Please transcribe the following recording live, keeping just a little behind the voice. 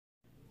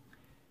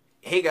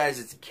Hey guys,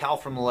 it's Cal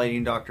from the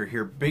Lighting Doctor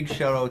here. Big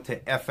shout out to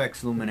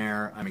FX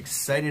Luminaire. I'm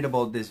excited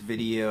about this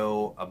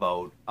video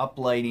about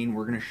uplighting.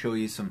 We're going to show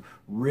you some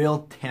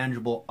real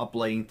tangible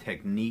uplighting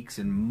techniques,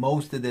 and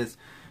most of this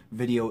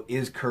video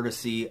is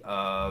courtesy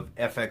of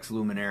FX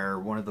Luminaire,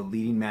 one of the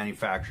leading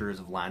manufacturers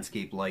of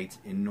landscape lights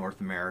in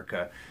North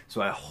America.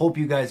 So I hope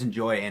you guys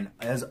enjoy, and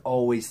as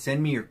always,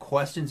 send me your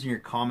questions and your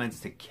comments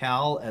to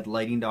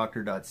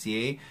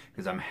cal@lightingdoctor.ca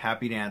because I'm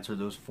happy to answer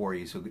those for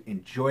you. So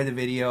enjoy the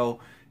video,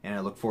 and I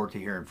look forward to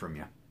hearing from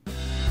you.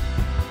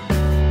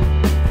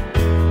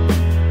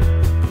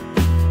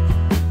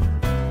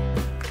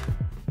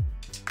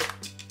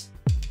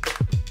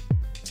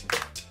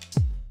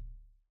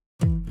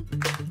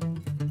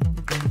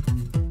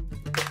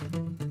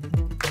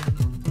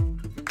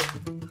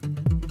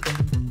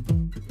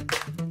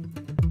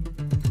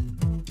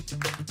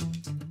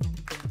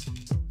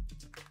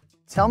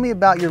 Tell me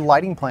about your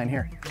lighting plan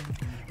here.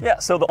 Yeah,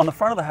 so on the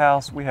front of the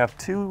house, we have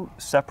two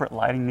separate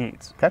lighting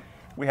needs. Okay.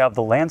 We have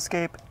the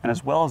landscape and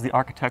as well as the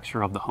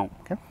architecture of the home.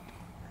 Okay.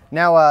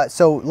 Now,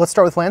 so let's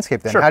start with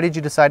landscape then. Sure. How did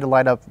you decide to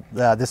light up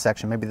this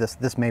section, maybe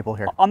this maple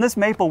here? On this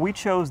maple, we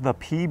chose the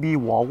PB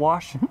wall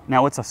wash.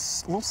 Now it's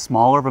a little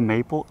smaller of a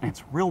maple and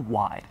it's real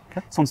wide.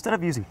 Okay. So instead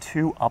of using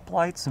two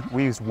uplights,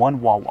 we used one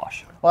wall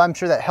wash. Well, I'm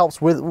sure that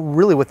helps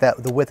really with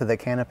the width of the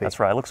canopy. That's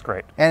right, it looks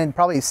great. And it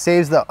probably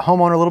saves the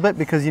homeowner a little bit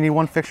because you need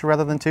one fixture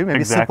rather than two. Maybe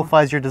Exactly.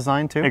 simplifies your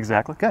design too.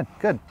 Exactly. Good,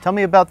 good. Tell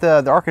me about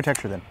the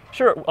architecture then.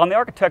 Sure, on the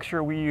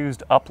architecture, we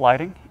used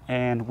uplighting,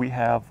 and we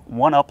have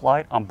one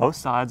uplight on both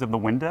sides of the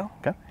window.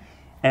 Okay.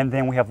 And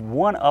then we have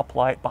one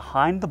uplight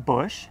behind the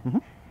bush,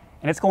 and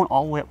it's going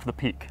all the way up to the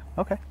peak.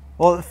 Okay.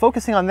 Well,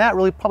 focusing on that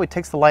really probably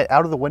takes the light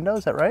out of the window,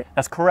 is that right?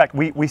 That's correct.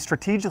 We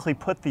strategically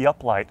put the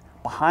uplight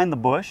behind the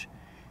bush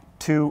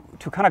to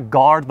kind of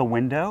guard the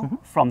window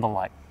from the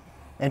light.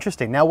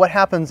 Interesting. Now, what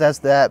happens as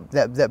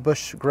that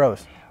bush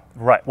grows?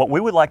 Right. What we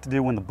would like to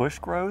do when the bush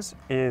grows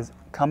is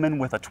come in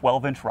with a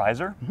 12-inch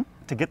riser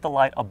to get the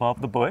light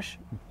above the bush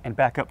and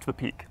back up to the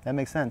peak. That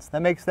makes sense.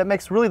 That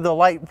makes really the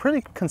light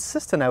pretty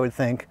consistent, I would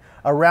think,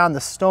 around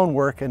the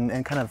stonework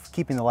and kind of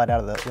keeping the light out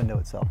of the window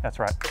itself. That's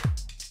right.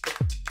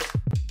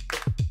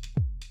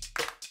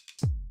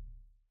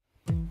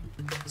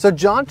 So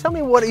John, tell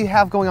me what you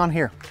have going on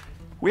here.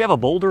 We have a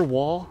boulder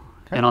wall,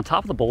 and on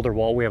top of the boulder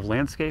wall, we have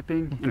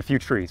landscaping and a few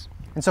trees.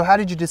 And so how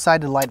did you decide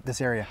to light this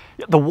area?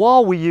 The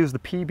wall, we use the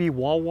PB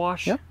wall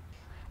wash. Yeah.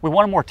 We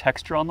wanted more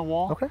texture on the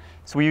wall, Okay.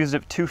 so we used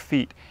it 2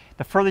 feet.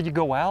 The further you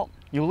go out,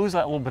 you lose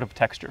that little bit of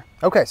texture.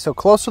 Okay, so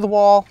close to the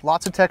wall,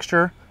 lots of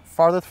texture,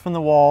 farther from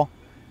the wall,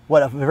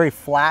 what, a very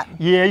flat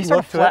Yeah, you start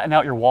look to to flatten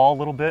out your wall a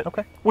little bit,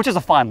 Okay. which is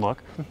a fine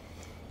look.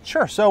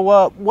 Sure,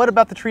 so what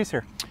about the trees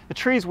here? The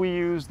trees, we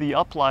use the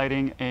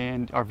uplighting,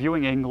 and our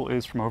viewing angle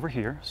is from over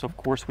here. So of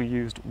course we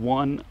used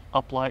one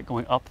uplight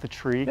going up the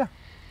tree. Yeah.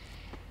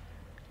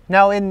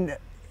 Now in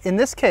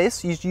this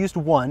case, you used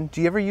one.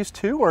 Do you ever use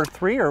two or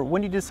three, or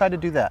when do you decide to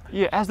do that?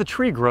 Yeah, as the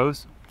tree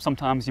grows,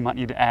 sometimes you might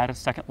need to add a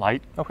second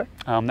light. Okay.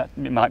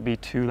 It might be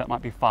 2, that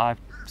might be 5,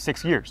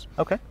 6 years.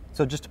 Okay.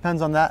 So it just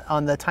depends on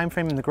the time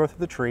frame and the growth of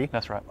the tree.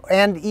 That's right.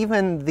 And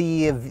even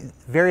the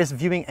various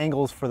viewing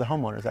angles for the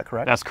homeowner, is that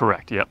correct? That's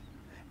correct, yep.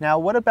 Now,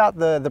 what about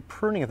the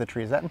pruning of the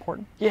tree? Is that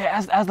important?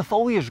 Yeah, as the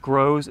foliage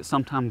grows, it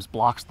sometimes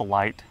blocks the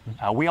light.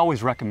 We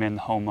always recommend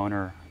the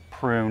homeowner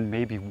prune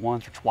maybe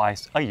once or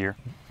twice a year.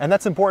 And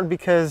that's important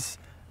because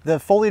the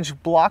foliage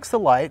blocks the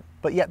light,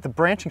 but yet the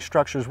branching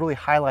structure is really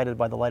highlighted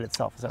by the light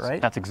itself. Is that right?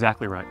 That's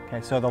exactly right.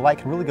 Okay, so the light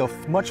can really go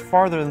much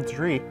farther than the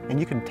tree, and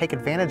you can take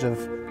advantage of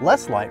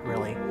less light,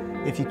 really,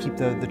 if you keep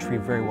the tree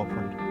very well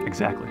pruned.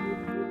 Exactly.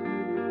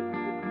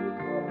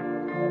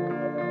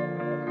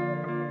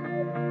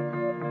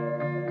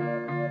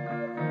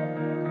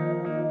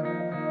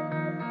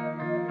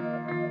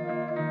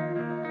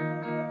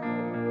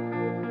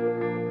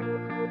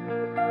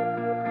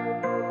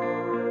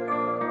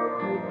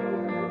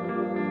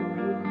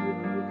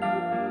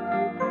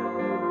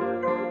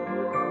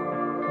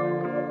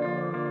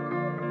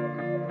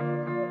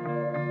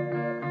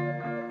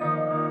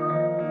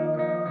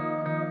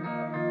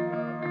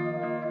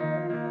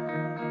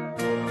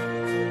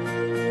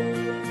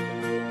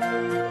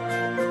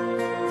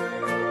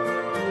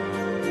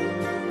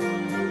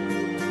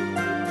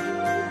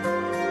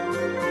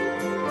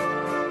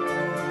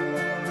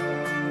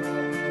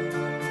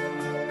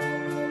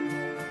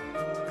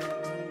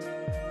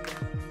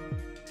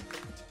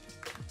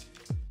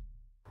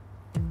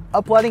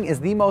 Uplighting is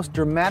the most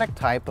dramatic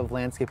type of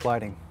landscape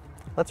lighting.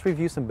 Let's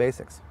review some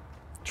basics.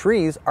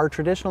 Trees are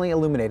traditionally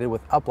illuminated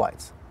with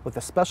uplights, with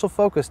a special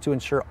focus to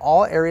ensure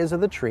all areas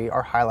of the tree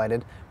are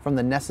highlighted from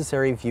the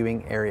necessary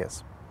viewing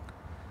areas.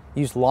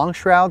 Use long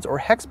shrouds or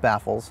hex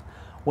baffles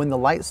when the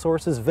light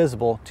source is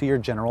visible to your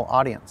general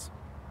audience.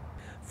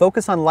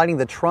 Focus on lighting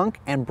the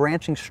trunk and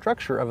branching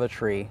structure of a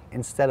tree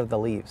instead of the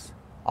leaves.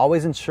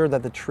 Always ensure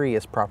that the tree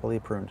is properly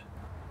pruned.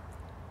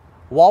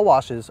 Wall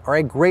washes are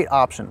a great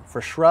option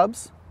for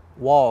shrubs,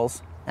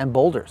 walls, and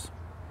boulders.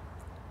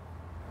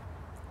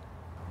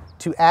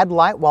 To add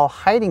light while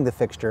hiding the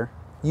fixture,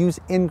 use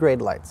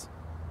in-grade lights.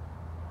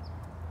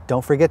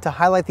 Don't forget to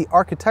highlight the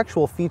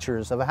architectural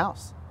features of a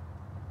house.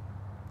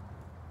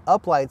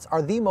 Uplights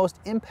are the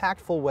most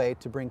impactful way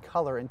to bring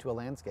color into a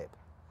landscape.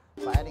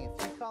 By adding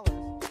a few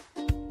colors.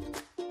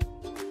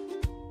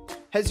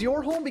 Has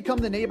your home become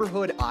the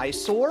neighborhood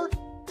eyesore?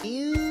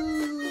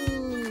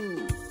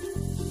 Ew!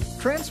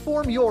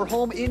 Transform your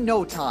home in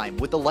no time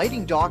with the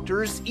Lighting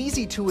Doctor's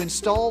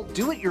easy-to-install,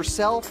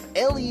 do-it-yourself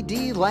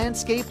LED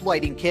landscape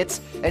lighting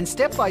kits and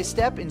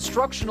step-by-step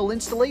instructional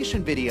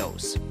installation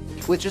videos.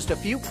 With just a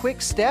few quick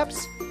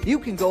steps, you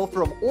can go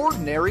from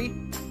ordinary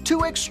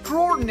to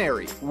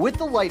extraordinary with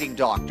the Lighting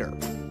Doctor.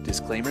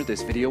 Disclaimer,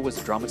 this video was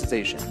a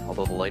dramatization.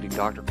 Although the Lighting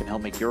Doctor can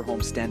help make your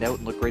home stand out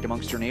and look great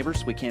amongst your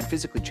neighbors, we can't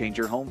physically change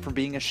your home from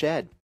being a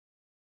shed.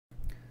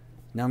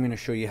 Now I'm going to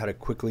show you how to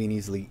quickly and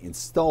easily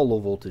install low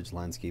voltage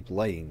landscape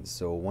lighting.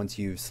 So once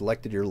you've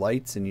selected your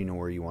lights and you know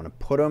where you want to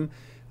put them,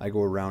 I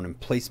go around and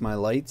place my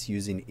lights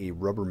using a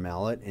rubber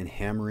mallet and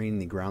hammering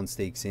the ground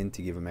stakes in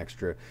to give them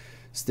extra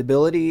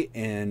stability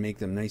and make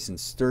them nice and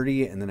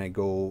sturdy, and then I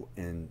go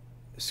and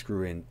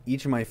screw in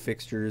each of my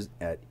fixtures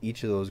at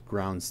each of those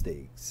ground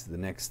stakes. The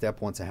next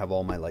step, once I have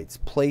all my lights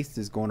placed,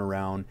 is going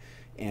around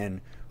and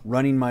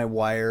running my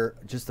wire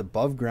just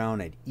above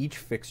ground at each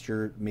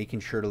fixture, making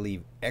sure to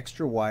leave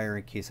extra wire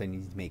in case I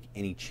need to make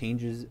any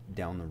changes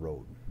down the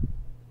road.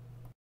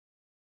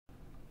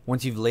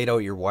 Once you've laid out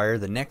your wire,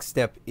 the next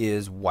step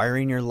is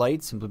wiring your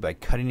lights simply by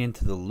cutting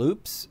into the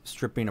loops,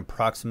 stripping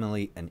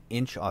approximately an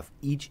inch off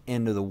each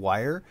end of the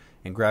wire,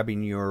 and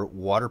grabbing your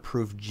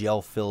waterproof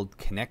gel-filled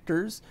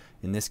connectors.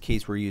 In this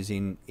case, we're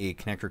using a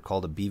connector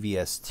called a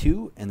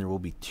BVS2, and there will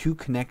be 2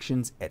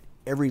 connections at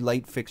every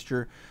light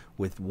fixture,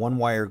 with 1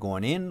 wire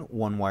going in,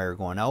 1 wire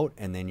going out,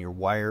 and then your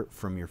wire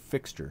from your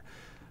fixture.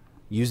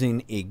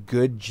 Using a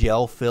good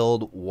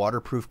gel-filled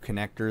waterproof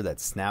connector that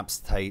snaps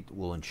tight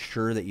will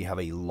ensure that you have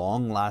a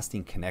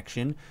long-lasting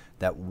connection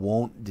that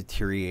won't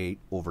deteriorate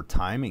over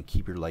time and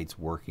keep your lights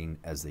working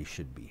as they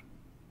should be.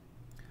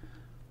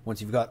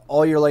 Once you've got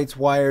all your lights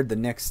wired, the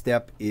next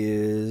step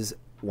is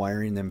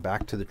wiring them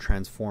back to the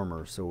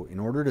transformer. So in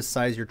order to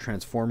size your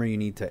transformer, you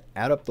need to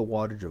add up the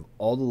wattage of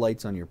all the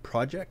lights on your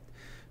project.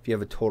 If you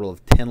have a total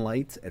of 10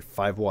 lights at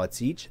 5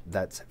 watts each,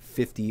 that's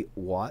 50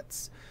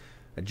 watts.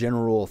 A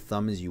general rule of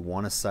thumb is you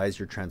want to size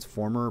your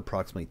transformer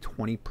approximately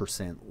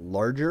 20%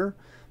 larger.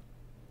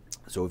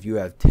 So if you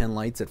have 10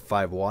 lights at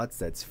 5 watts,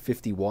 that's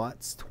 50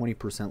 watts.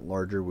 20%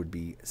 larger would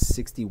be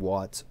 60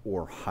 watts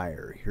or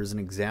higher. Here's an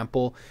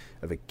example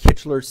of a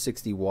Kichler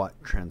 60 watt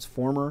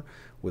transformer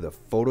with a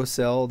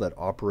photocell that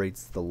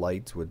operates the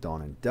lights with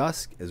dawn and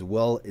dusk, as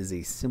well as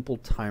a simple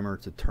timer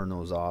to turn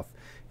those off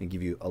and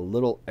give you a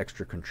little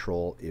extra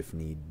control if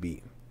need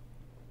be.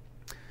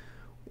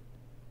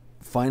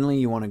 Finally,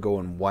 you want to go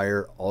and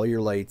wire all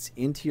your lights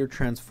into your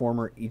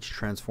transformer. Each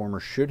transformer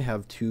should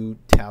have 2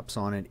 taps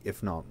on it,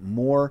 if not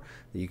more,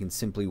 that you can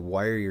simply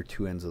wire your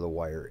 2 ends of the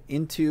wire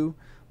into,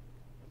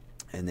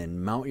 and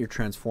then mount your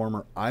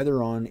transformer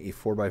either on a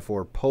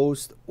 4x4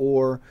 post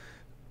or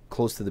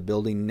close to the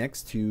building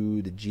next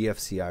to the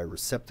GFCI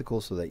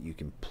receptacle so that you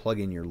can plug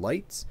in your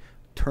lights,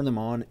 turn them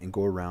on, and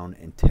go around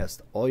and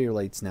test all your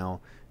lights now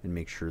and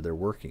make sure they're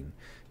working.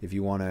 If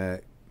you want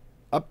to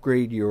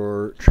upgrade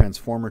your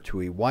transformer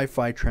to a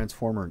Wi-Fi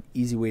transformer, an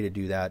easy way to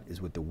do that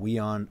is with the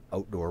Weon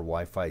outdoor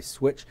Wi-Fi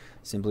switch,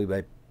 simply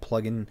by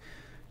plugging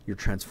your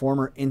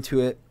transformer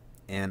into it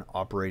and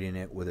operating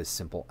it with a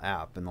simple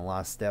app. And the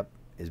last step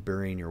is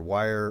burying your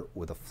wire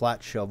with a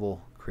flat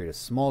shovel, create a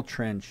small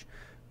trench,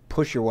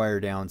 push your wire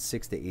down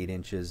 6 to 8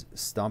 inches,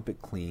 stomp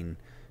it clean,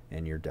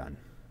 and you're done.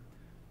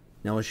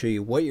 Now I'll show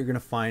you what you're going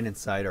to find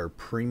inside our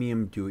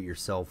premium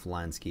do-it-yourself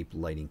landscape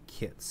lighting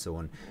kits. So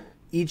in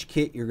each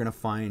kit, you're going to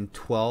find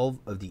 12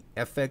 of the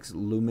FX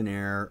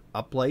Luminaire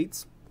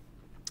uplights,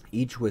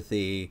 each with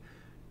a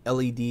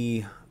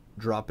LED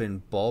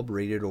drop-in bulb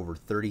rated over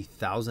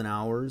 30,000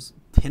 hours,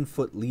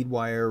 10-foot lead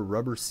wire,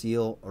 rubber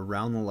seal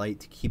around the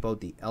light to keep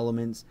out the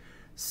elements,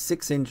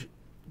 6-inch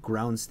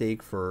ground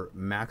stake for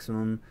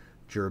maximum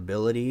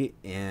durability,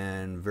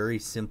 and very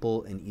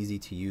simple and easy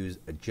to use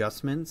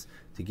adjustments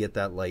to get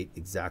that light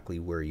exactly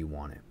where you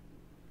want it.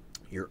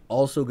 You're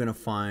also going to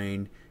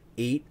find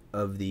 8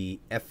 of the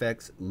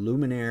FX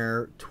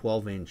Luminaire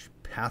 12-inch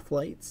path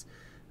lights,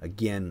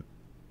 again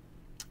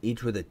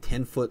each with a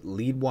 10-foot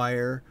lead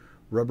wire,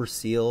 rubber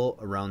seal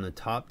around the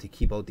top to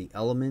keep out the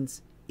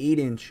elements,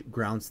 8-inch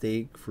ground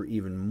stake for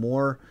even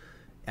more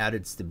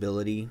added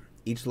stability.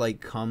 Each light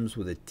comes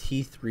with a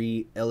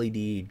T3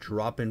 LED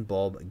drop-in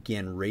bulb,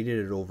 again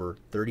rated at over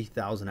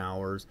 30,000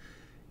 hours,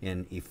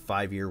 and a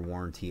 5-year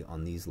warranty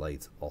on these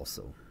lights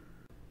also.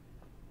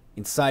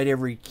 Inside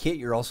every kit,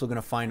 you're also going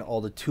to find all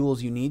the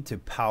tools you need to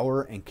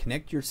power and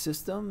connect your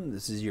system.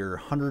 This is your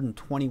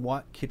 120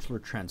 watt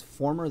Kichler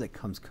transformer that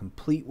comes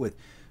complete with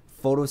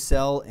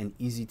photocell and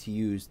easy to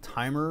use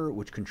timer,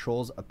 which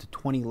controls up to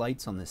 20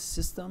 lights on this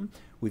system.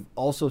 We've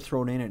also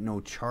thrown in at no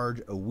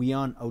charge a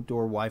Weon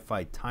outdoor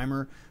Wi-Fi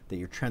timer that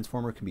your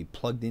transformer can be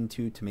plugged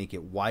into to make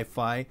it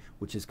Wi-Fi,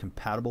 which is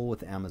compatible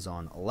with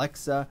Amazon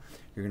Alexa.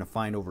 You're going to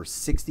find over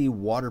 60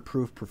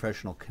 waterproof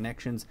professional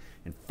connections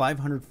and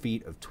 500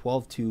 feet of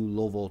 12-2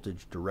 low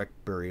voltage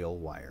direct burial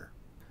wire.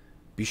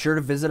 Be sure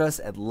to visit us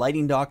at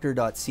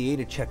lightingdoctor.ca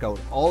to check out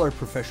all our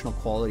professional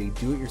quality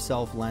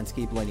do-it-yourself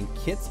landscape lighting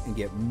kits and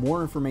get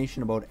more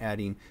information about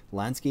adding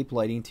landscape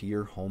lighting to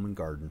your home and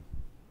garden.